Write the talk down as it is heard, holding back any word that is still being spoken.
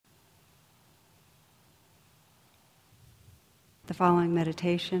The following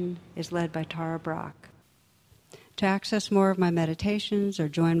meditation is led by Tara Brach. To access more of my meditations or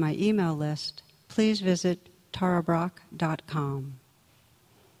join my email list, please visit tarabrach.com.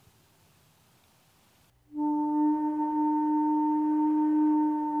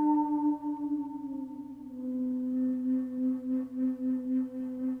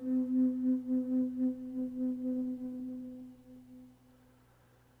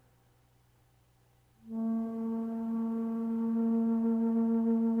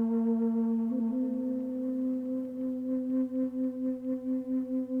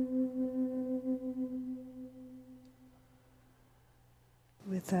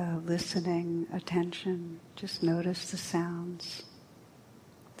 With a listening attention, just notice the sounds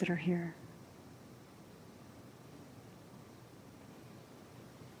that are here.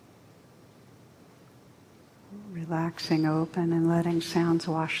 Relaxing open and letting sounds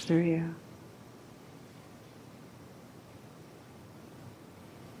wash through you.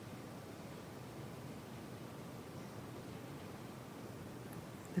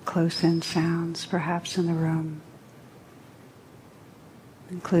 The close-in sounds, perhaps in the room,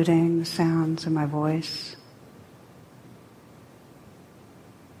 including the sounds of my voice,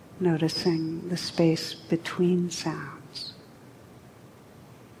 noticing the space between sounds.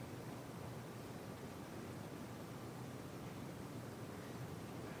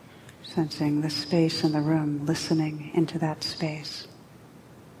 Sensing the space in the room, listening into that space.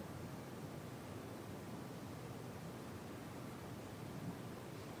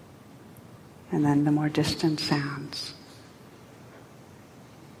 And then the more distant sounds.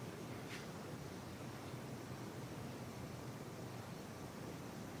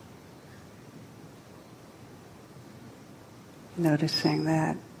 Noticing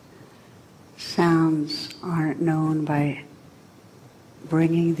that sounds aren't known by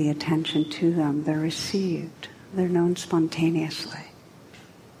bringing the attention to them. They're received. They're known spontaneously.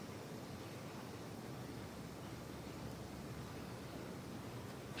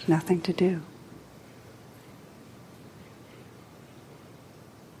 There's nothing to do.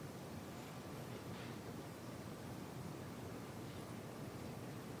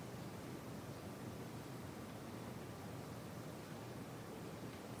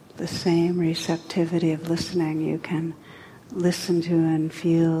 The same receptivity of listening, you can listen to and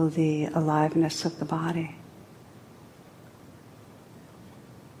feel the aliveness of the body.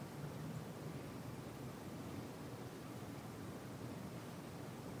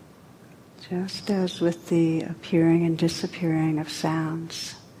 Just as with the appearing and disappearing of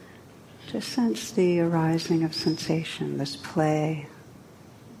sounds, just sense the arising of sensation, this play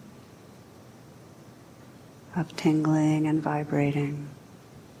of tingling and vibrating.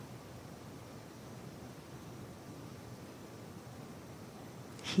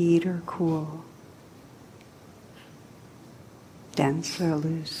 Heat or cool, dense or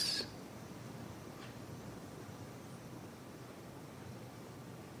loose,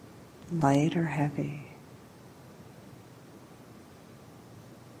 light or heavy.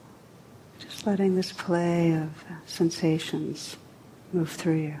 Just letting this play of sensations move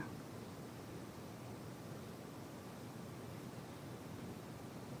through you.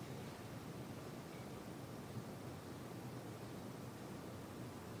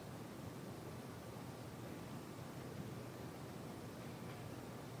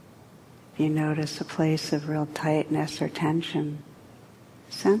 You notice a place of real tightness or tension.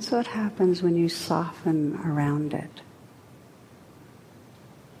 Sense what happens when you soften around it.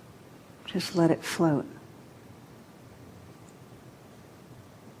 Just let it float.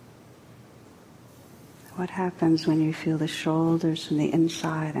 What happens when you feel the shoulders from the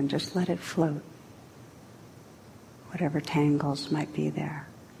inside and just let it float? Whatever tangles might be there.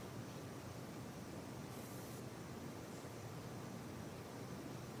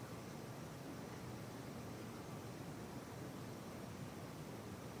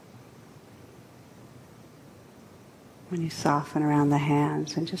 When you soften around the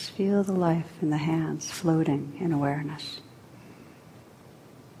hands and just feel the life in the hands floating in awareness.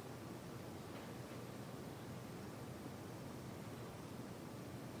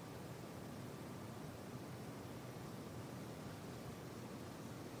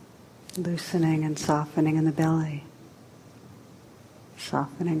 Loosening and softening in the belly.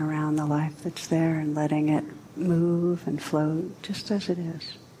 Softening around the life that's there and letting it move and float just as it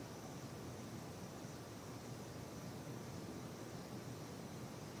is.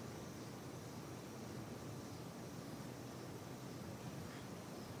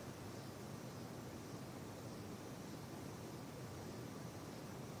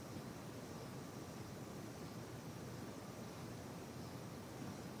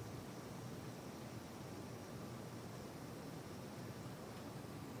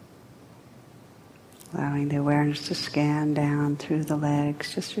 Allowing the awareness to scan down through the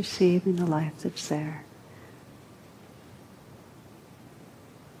legs, just receiving the life that's there.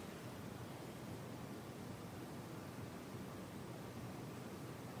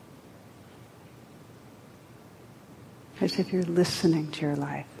 As if you're listening to your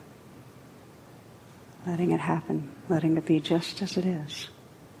life. Letting it happen, letting it be just as it is.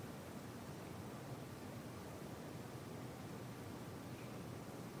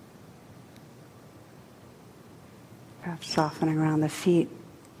 Perhaps softening around the feet,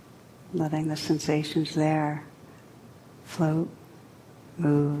 letting the sensations there float,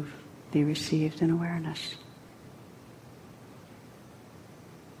 move, be received in awareness.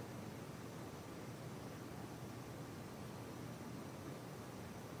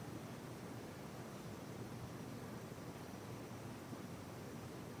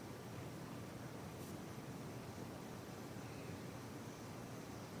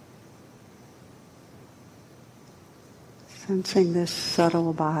 Sensing this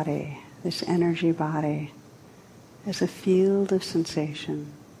subtle body, this energy body, as a field of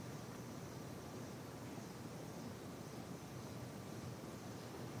sensation.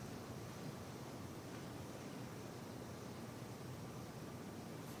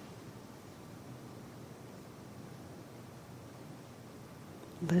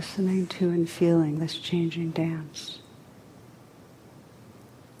 Listening to and feeling this changing dance.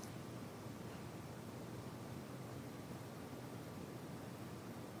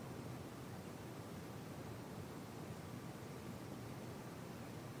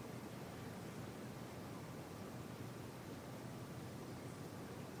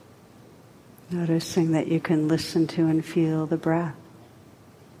 Noticing that you can listen to and feel the breath.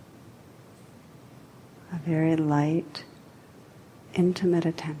 A very light, intimate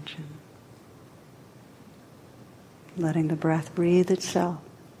attention. Letting the breath breathe itself.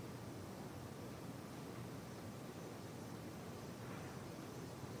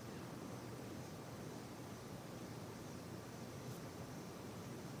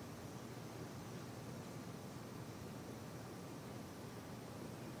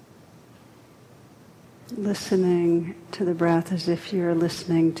 Listening to the breath as if you're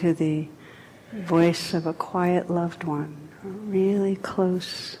listening to the voice of a quiet loved one, really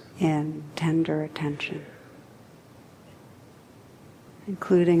close in, tender attention,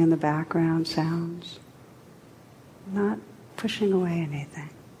 including in the background sounds, not pushing away anything.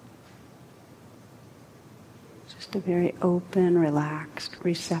 Just a very open, relaxed,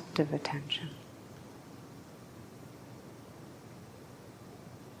 receptive attention.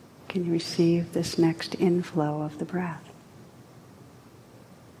 Can you receive this next inflow of the breath?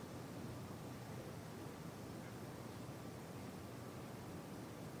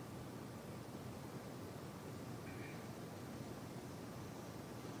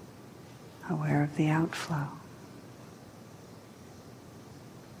 Aware of the outflow.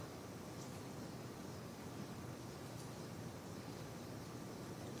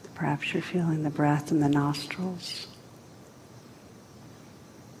 Perhaps you're feeling the breath in the nostrils.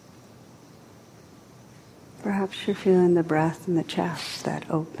 Perhaps you're feeling the breath in the chest, that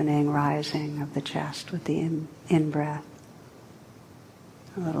opening, rising of the chest with the in-breath.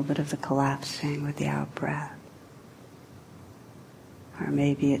 A little bit of the collapsing with the out-breath. Or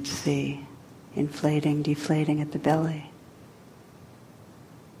maybe it's the inflating, deflating at the belly.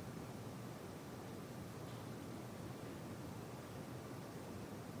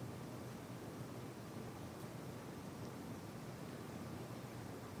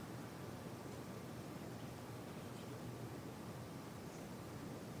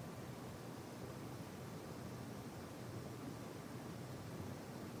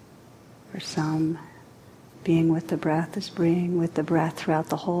 For some, being with the breath is being with the breath throughout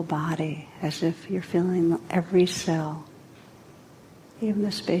the whole body, as if you're feeling every cell, even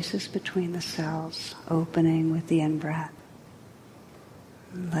the spaces between the cells, opening with the in-breath,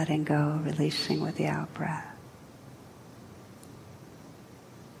 letting go, releasing with the out-breath.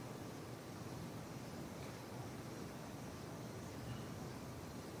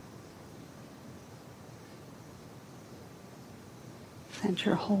 Send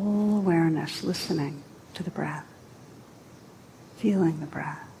your whole awareness listening to the breath, feeling the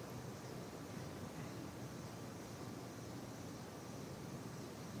breath.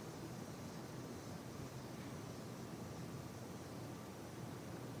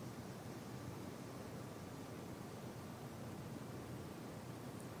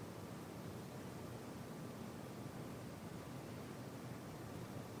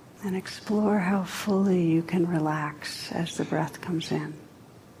 And explore how fully you can relax as the breath comes in.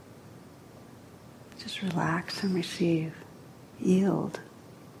 Just relax and receive. Yield.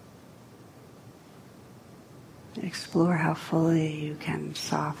 Explore how fully you can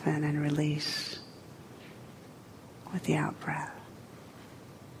soften and release with the out-breath.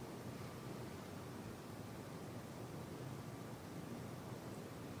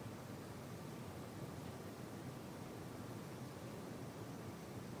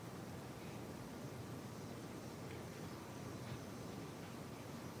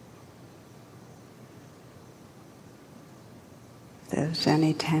 If there's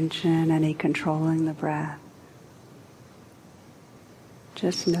any tension, any controlling the breath,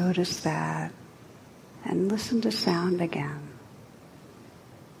 just notice that and listen to sound again.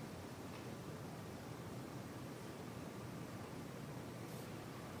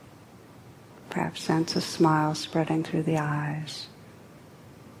 Perhaps sense a smile spreading through the eyes,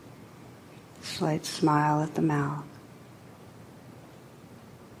 slight smile at the mouth.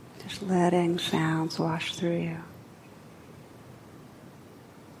 Just letting sounds wash through you.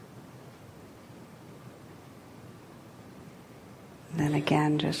 Then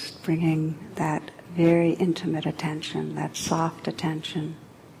again, just bringing that very intimate attention, that soft attention,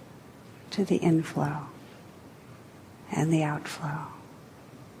 to the inflow and the outflow.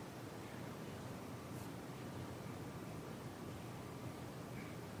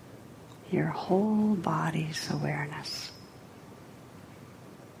 Your whole body's awareness.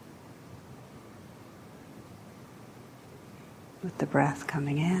 With the breath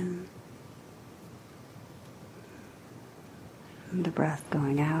coming in, and the breath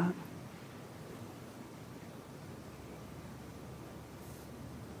going out.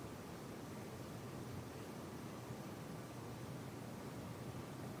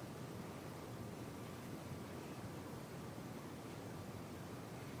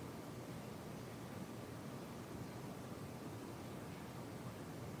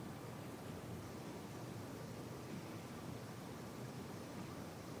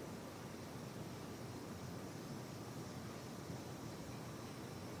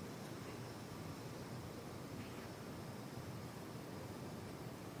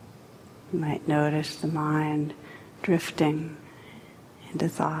 You might notice the mind drifting into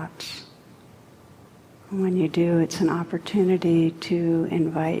thoughts. And when you do, it's an opportunity to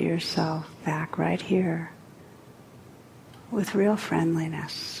invite yourself back right here with real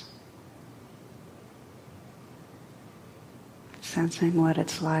friendliness, sensing what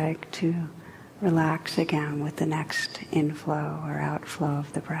it's like to relax again with the next inflow or outflow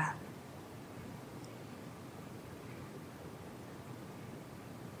of the breath.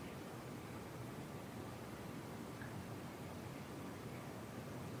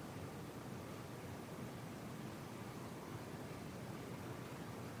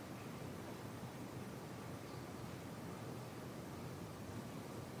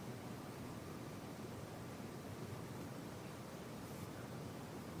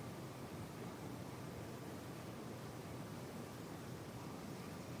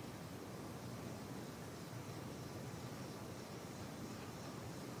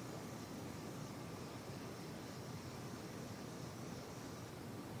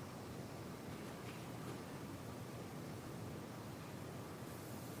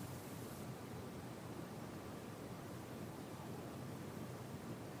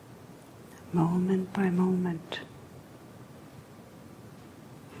 Moment by moment,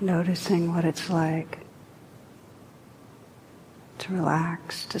 noticing what it's like to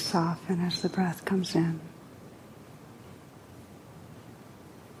relax, to soften as the breath comes in,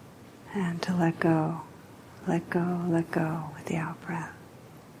 and to let go with the out-breath.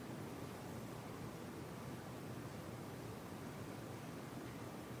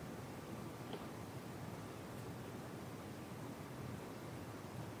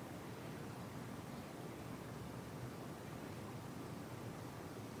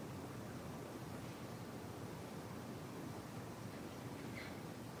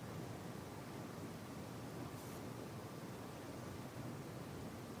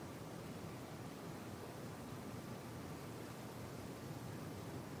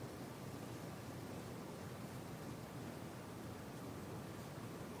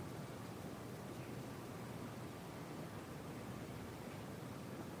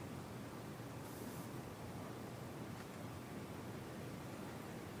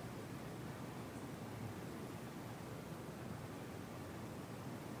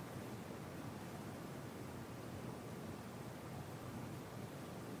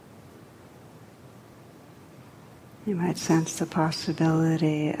 You might sense the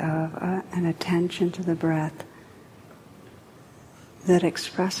possibility of an attention to the breath that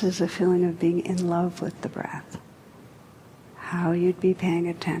expresses a feeling of being in love with the breath. How you'd be paying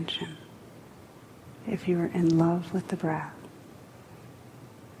attention if you were in love with the breath.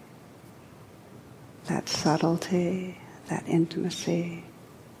 that subtlety, that intimacy,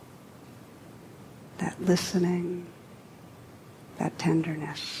 that listening, that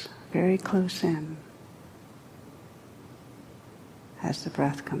tenderness, very close in as the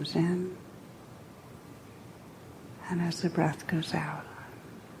breath comes in and as the breath goes out.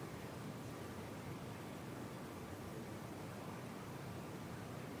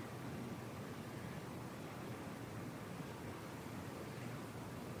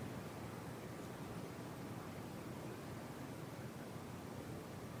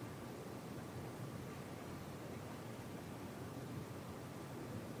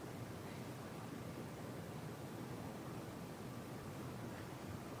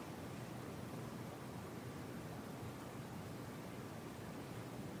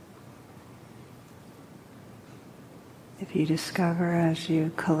 If you discover as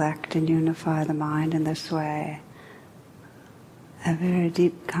you collect and unify the mind in this way, a very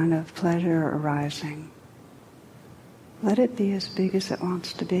deep kind of pleasure arising, let it be as big as it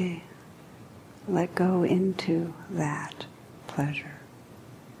wants to be. Let go into that pleasure.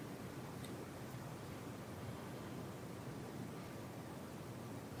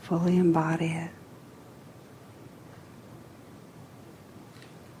 Fully embody it.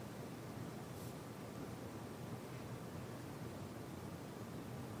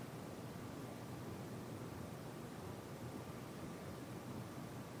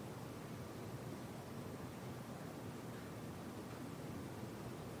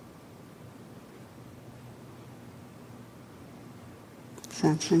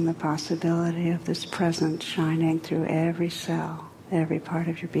 Sensing the possibility of this presence shining through every cell, every part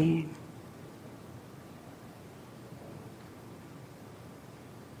of your being.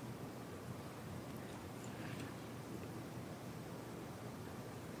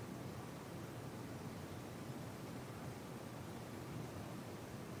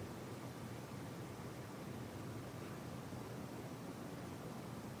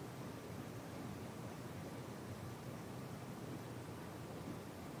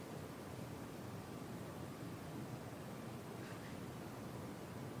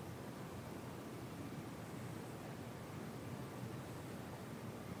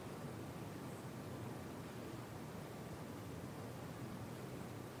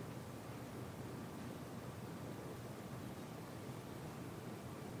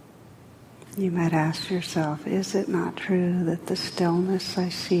 You might ask yourself, is it not true that the stillness I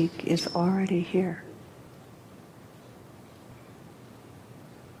seek is already here?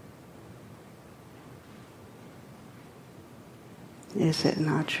 Is it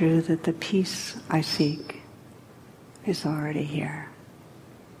not true that the peace I seek is already here?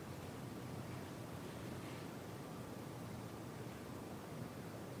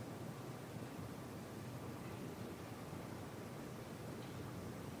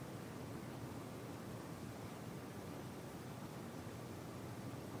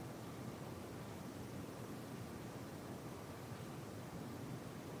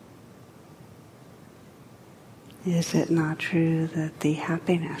 Is it not true that the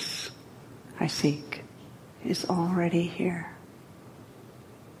happiness I seek is already here?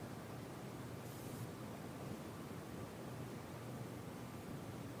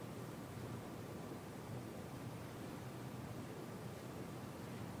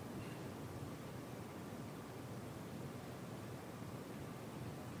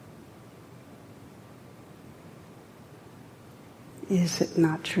 Is it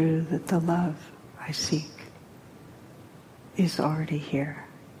not true that the love I seek is already here?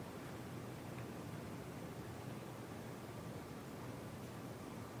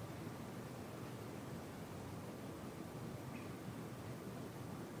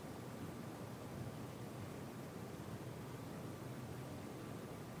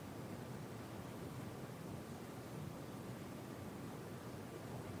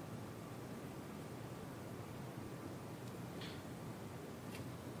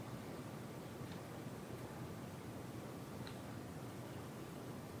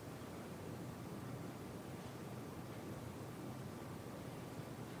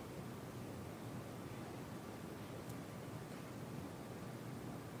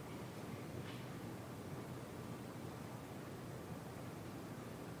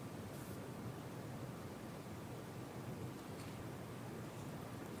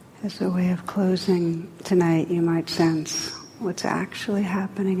 As a way of closing tonight, you might sense what's actually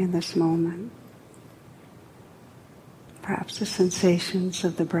happening in this moment. Perhaps the sensations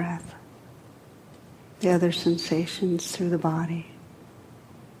of the breath, the other sensations through the body,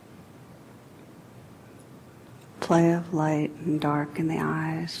 play of light and dark in the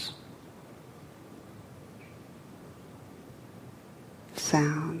eyes,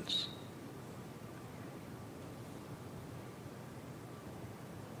 sounds,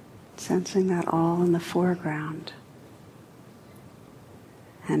 Sensing that all in the foreground.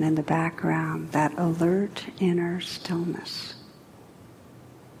 And in the background, that alert inner stillness.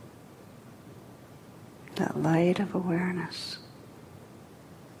 That light of awareness.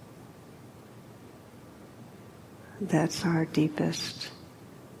 That's our deepest,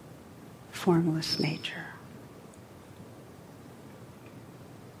 formless nature.